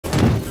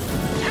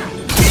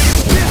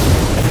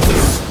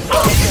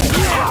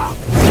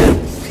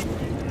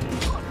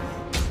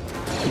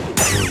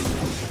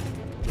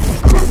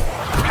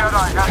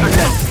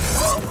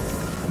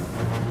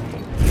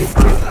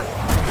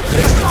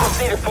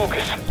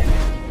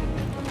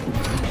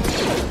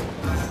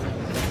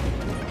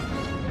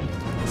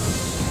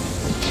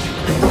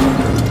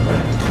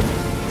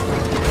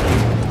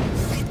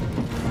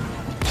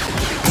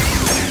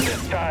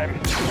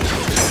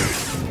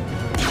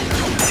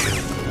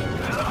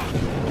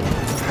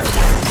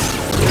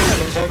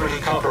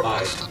integrity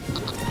compromised.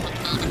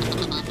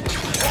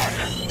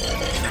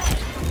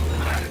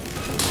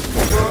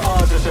 Your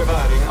odds of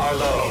surviving are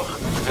low.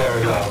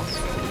 Very low.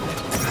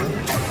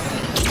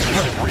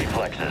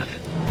 Reflexes.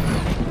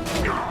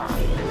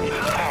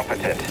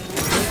 Competent.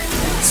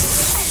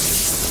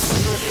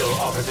 Trivial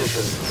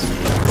opposition.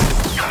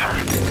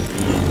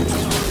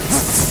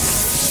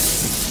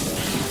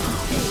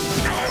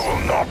 I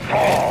will not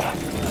fall.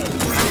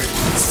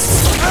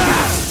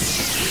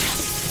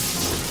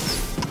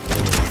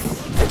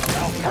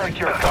 I'll break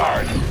your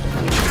guard.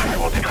 I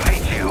will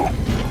defeat you.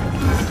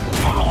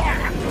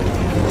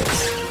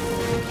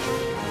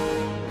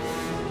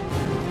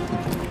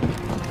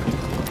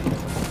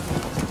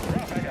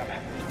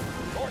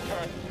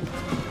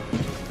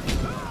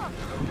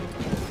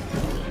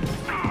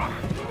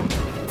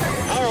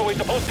 How are we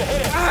supposed to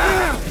hit it?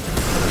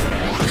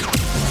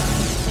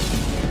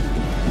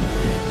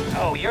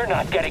 Oh, you're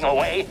not getting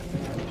away.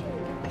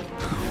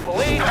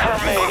 Lead for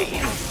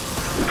me.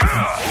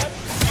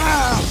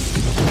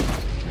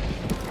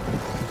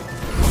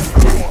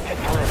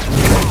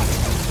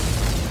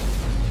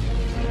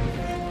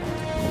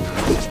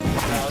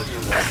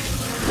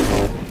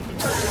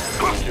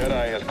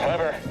 Jedi is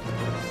clever.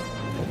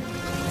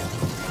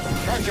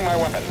 Charging my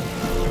weapon.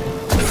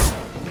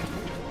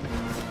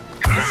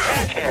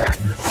 Back here.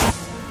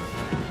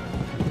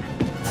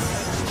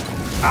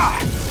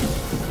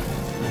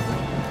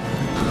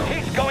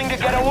 He's going to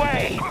get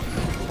away.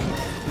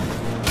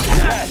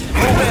 Yes,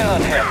 move in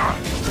on him.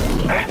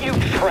 Aren't you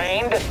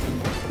trained?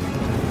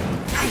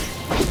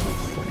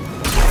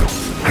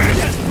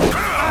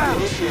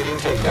 Initiating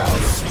takedown.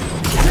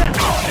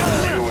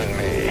 You and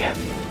me.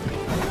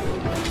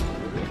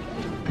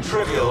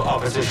 Trivial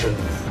opposition.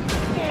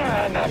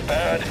 Yeah, not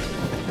bad.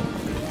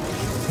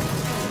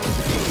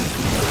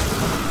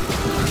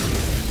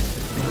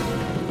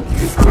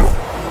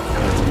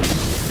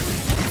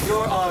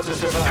 Your odds of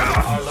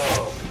surviving are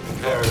low.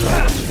 Very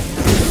low.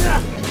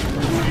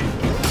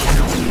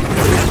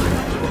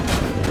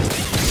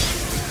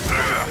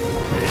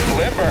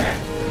 Limber.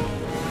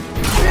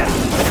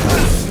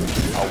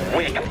 A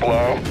weak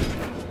blow.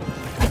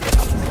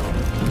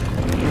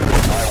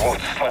 I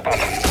won't slip up.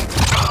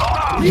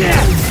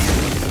 Yeah!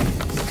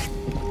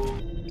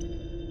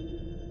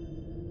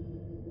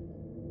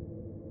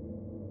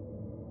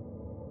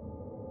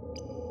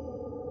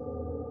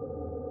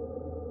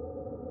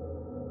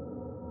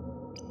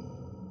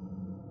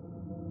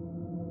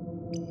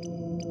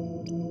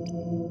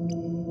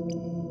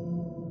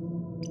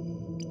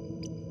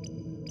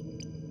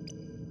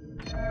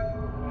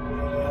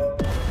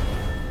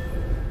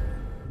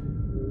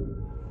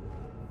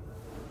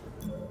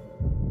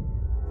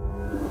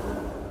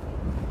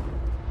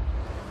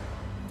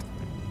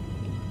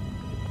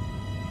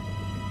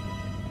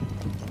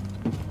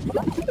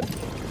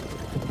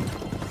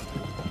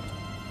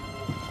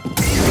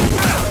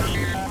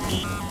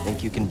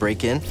 Think you can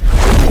break in?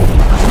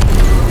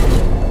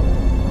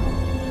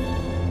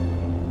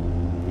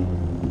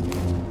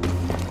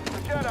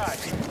 Jedi,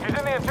 he's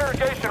in the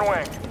interrogation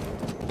wing.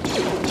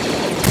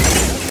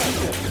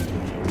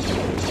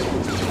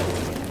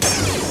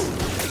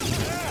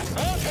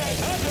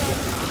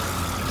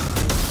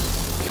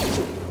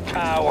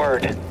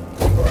 Coward.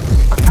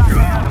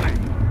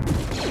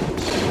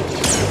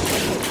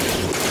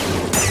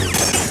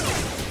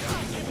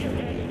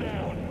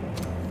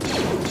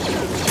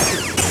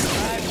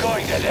 I'm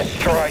going to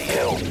destroy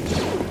you.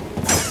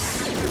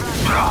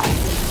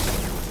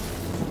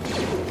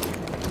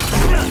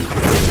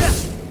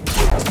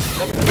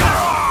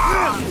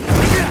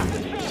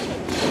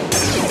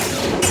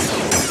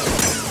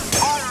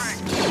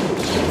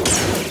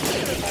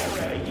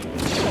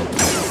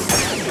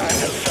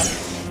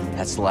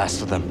 That's the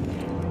last of them.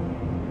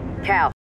 Cal.